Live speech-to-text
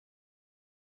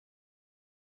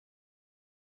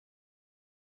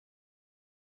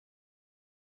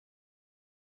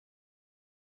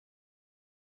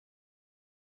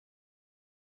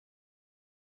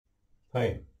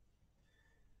Hi.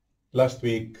 Last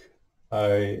week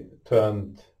I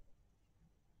turned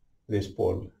this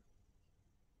ball.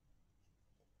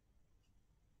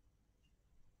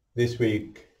 This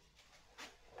week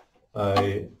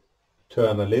I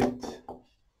turn a lid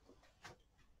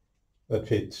that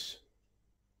fits.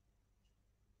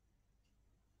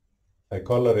 I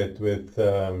color it with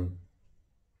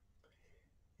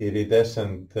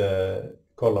iridescent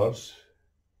colors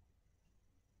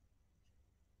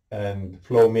and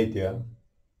flow media.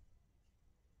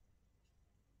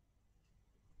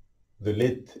 The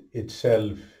lid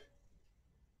itself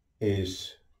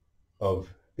is of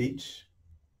beech,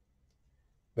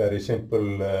 very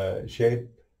simple shape.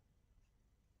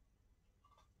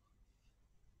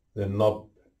 The knob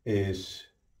is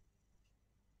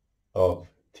of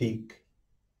teak.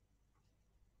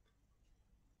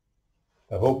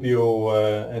 I hope you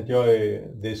enjoy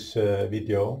this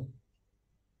video.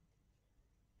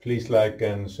 Please like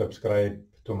and subscribe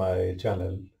to my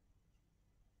channel.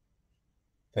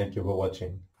 Thank you for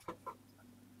watching.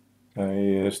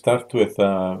 I start with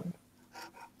a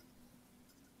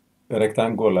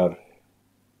rectangular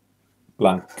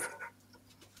blank,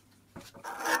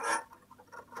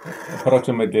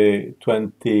 approximately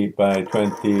 20 by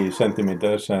 20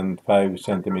 centimeters and 5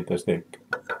 centimeters thick.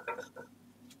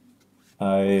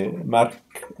 I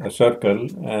mark a circle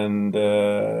and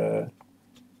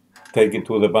take it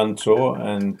to the bandsaw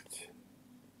and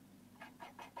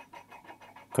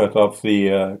cut off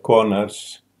the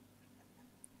corners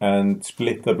and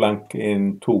split the blank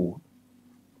in two.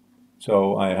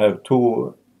 So I have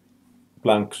two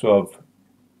blanks of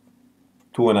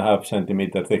 2.5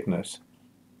 centimeter thickness.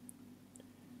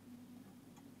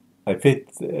 I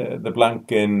fit the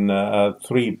blank in a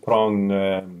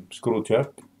 3-prong screw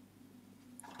chuck.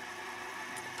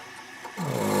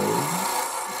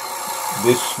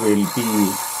 This will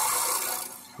be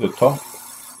the top,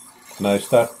 and I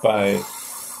start by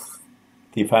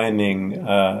defining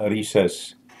a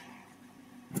recess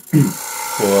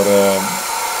for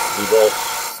reverse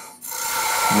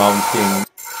mounting.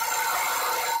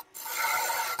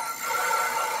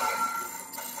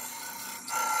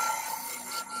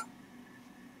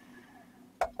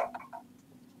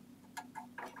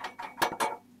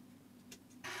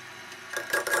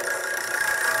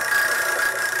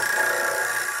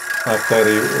 After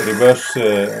reverse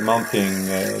mounting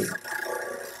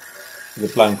the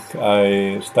blank,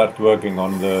 I start working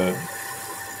on the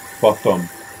bottom,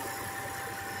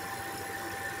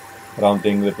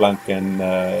 rounding the blank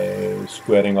and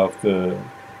squaring off the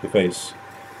face.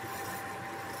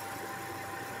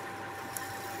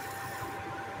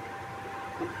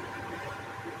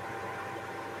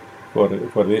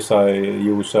 For this I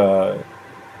use a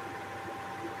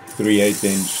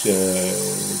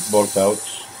 3/8" ball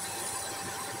gouge.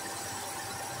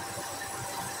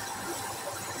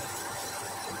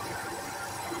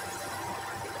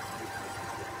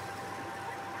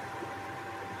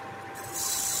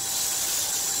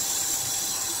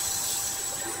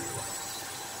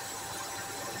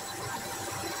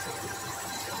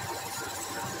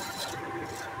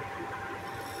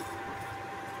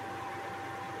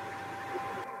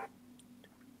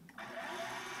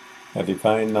 I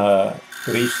define a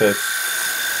recess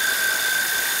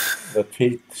that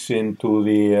fits into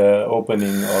the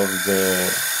opening of the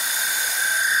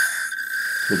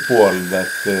ball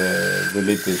that the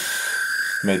lid is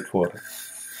made for.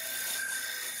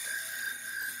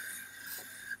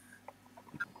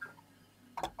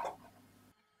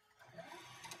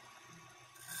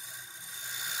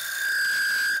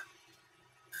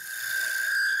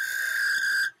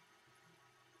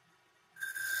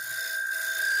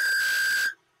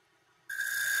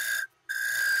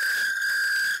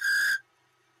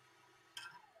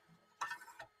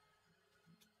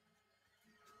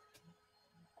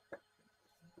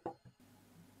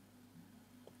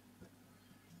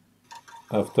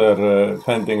 After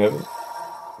finding a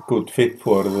good fit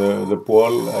for the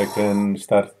ball, I can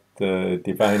start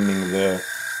defining the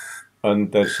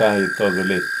underside of the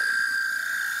lid.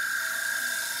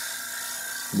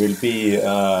 Will be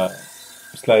a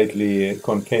slightly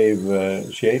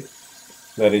concave shape,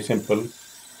 very simple,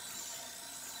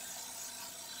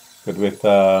 but with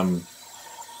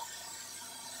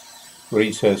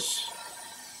recess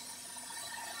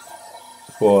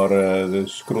for the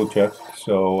screw chuck,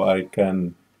 so I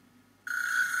can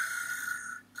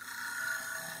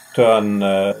turn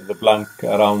the blank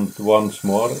around once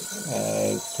more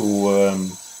to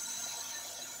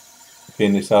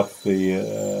finish up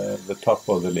the top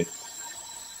of the lid.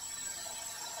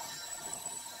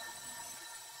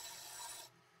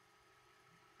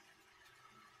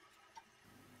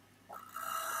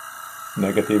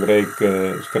 negative rake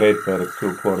scraper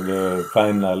for the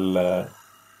final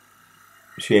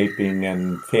shaping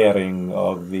and fairing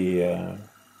of the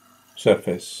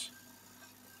surface.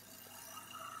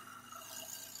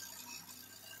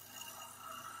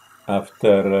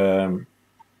 After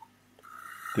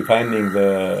defining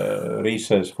the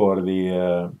recess for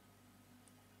the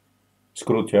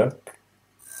screw chuck,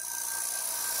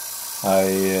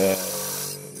 I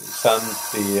sand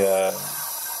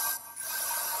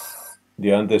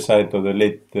the underside of the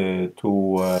lid to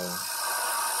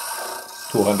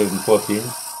 214.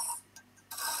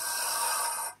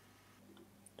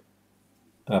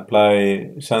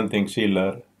 Apply sanding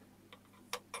sealer,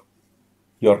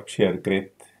 Yourkshire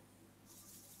Grit,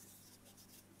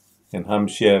 and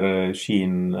Hampshire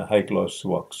Sheen high gloss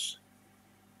wax.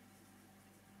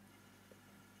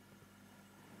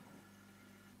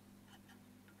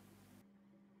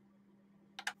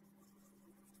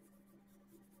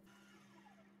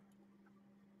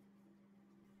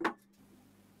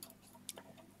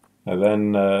 And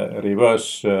then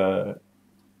reverse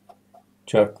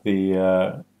chuck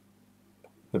the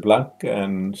blank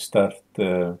and start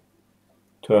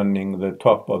turning the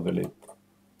top of the lid.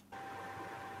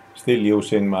 Still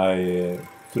using my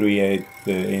 3/8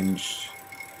 inch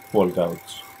wall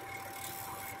gouge.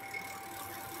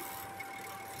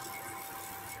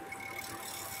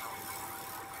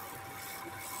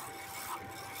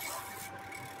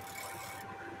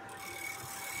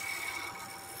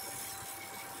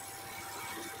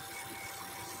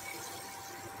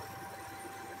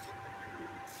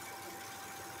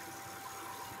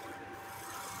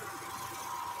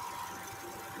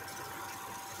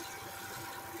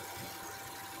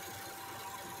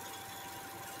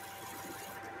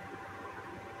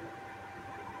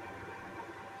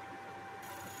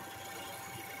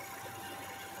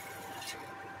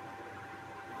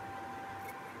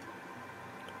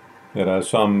 There are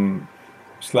some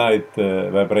slight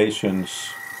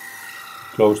vibrations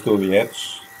close to the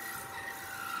edge,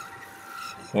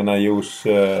 and I use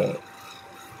the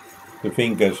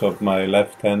fingers of my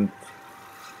left hand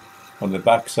on the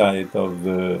back side of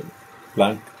the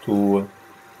blank to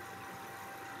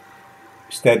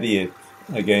steady it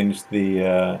against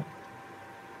the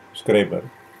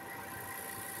scraper.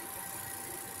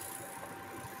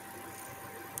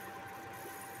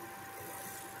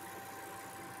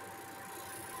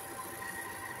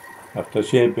 After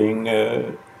shaping,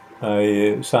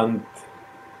 I sand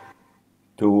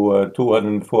to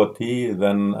 240,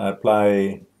 then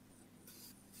apply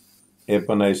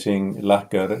ebonizing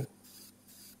lacquer.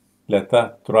 Let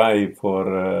that dry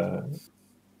for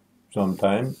some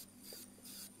time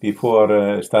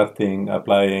before starting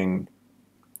applying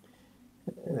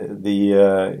the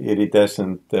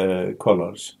iridescent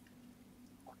colors.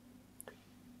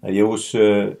 I use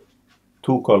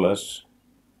two colors,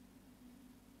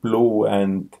 blue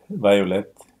and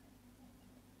violet.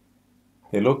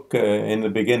 They look in the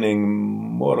beginning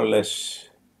more or less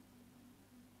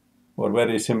or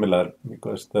very similar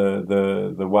because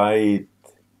the white,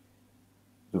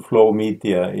 the flow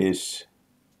media is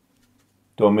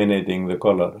dominating the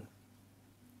color.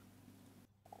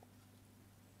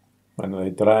 When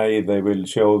they dry, they will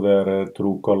show their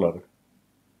true color.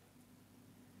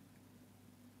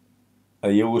 I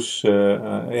use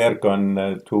air gun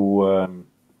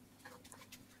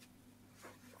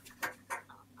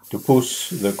to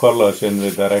push the colors in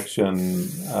the direction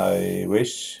I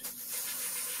wish.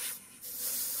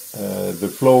 The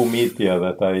flow media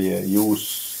that I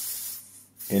use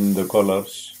in the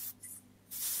colors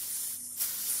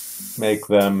make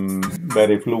them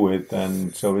very fluid,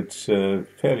 and so it's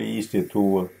very easy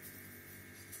to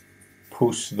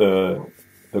push the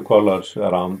colors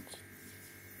around.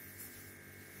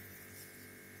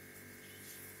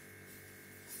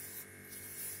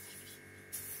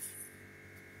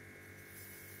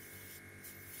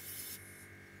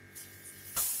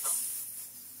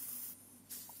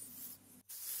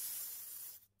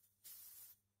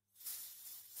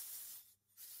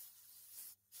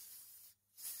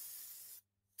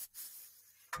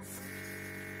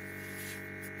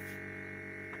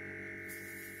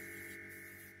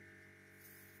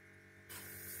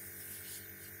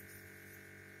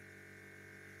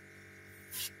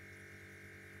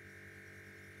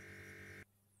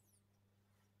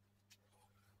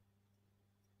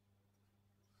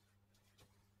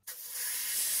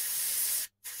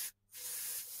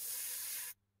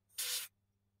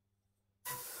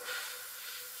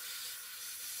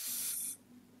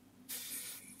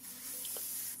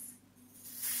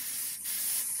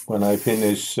 When I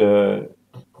finish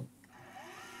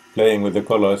playing with the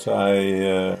colors,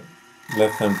 I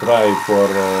let them dry for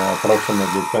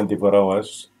approximately 24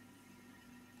 hours.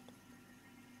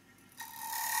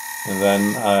 And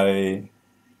then I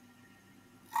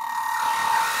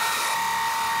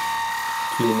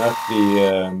clean up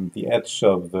the edge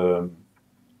of the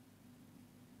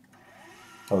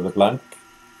blank.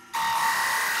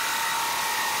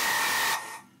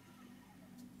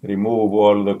 Remove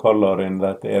all the color in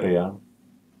that area.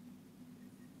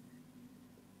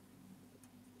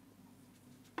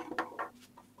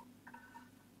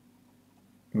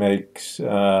 Makes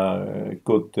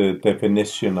good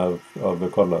definition of the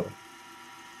color.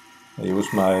 I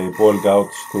use my ball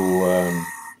gouge to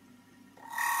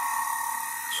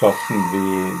soften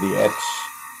the edge.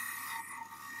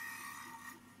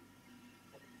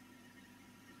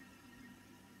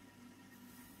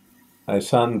 I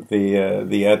sand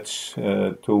the edge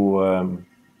to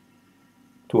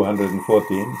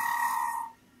 214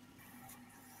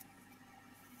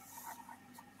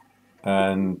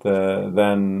 and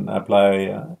then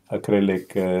apply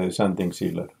acrylic sanding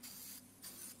sealer,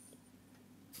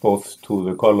 both to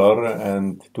the color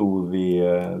and to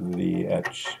the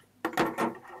edge.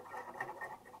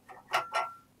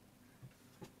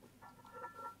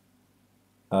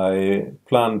 I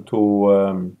plan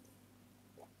to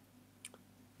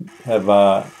have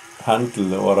a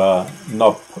handle or a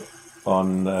knob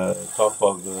on top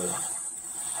of the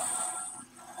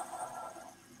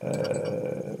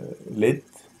lid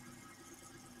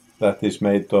that is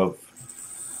made of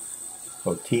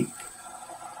teak.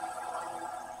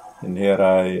 And here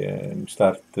I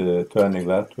start turning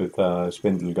that with a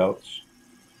spindle gouge.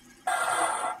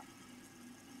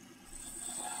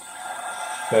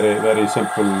 Very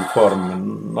simple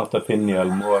form, not a finial,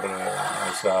 more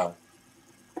as a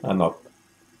knob.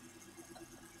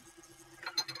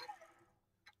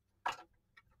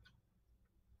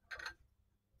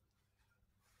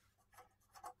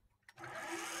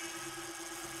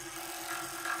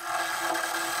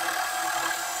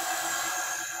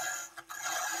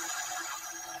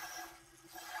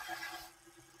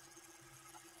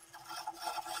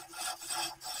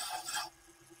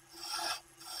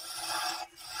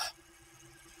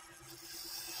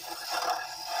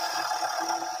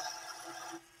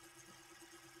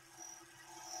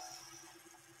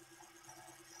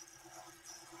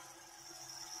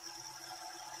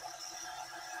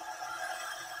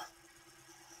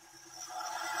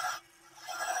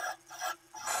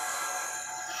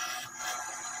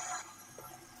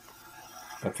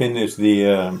 I finish the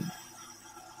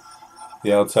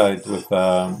outside with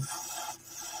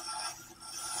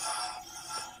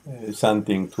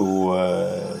sanding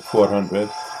to 400,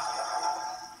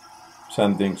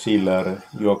 sanding sealer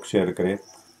Yourkshire Grit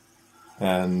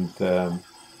and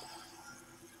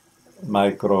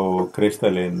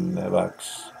Microcrystalline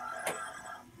Wax.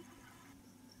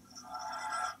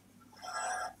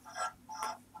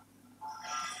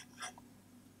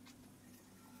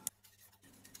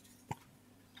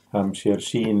 Hampshire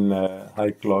Sheen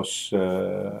high gloss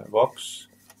wax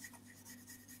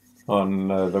on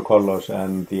the colors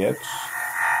and the edge.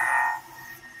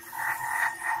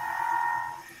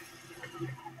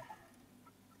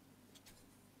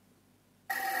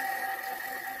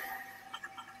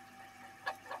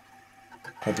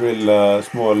 I drill a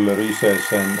small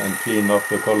recess and clean off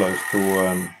the colors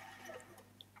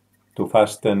to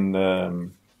fasten,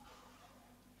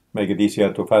 make it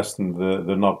easier to fasten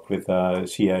the knob with a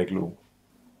CI glue.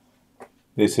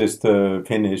 This is the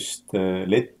finished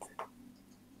lid.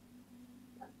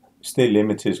 Still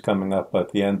images coming up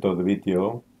at the end of the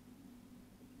video.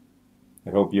 I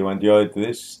hope you enjoyed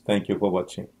this. Thank you for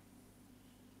watching.